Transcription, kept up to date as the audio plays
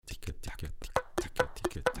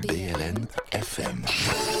BLN FM.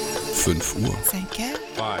 5 Uhr.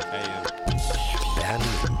 5 a.m.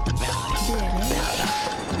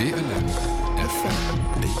 BLN FM.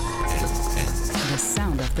 The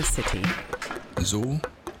sound of the city. So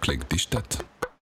klingt die Stadt.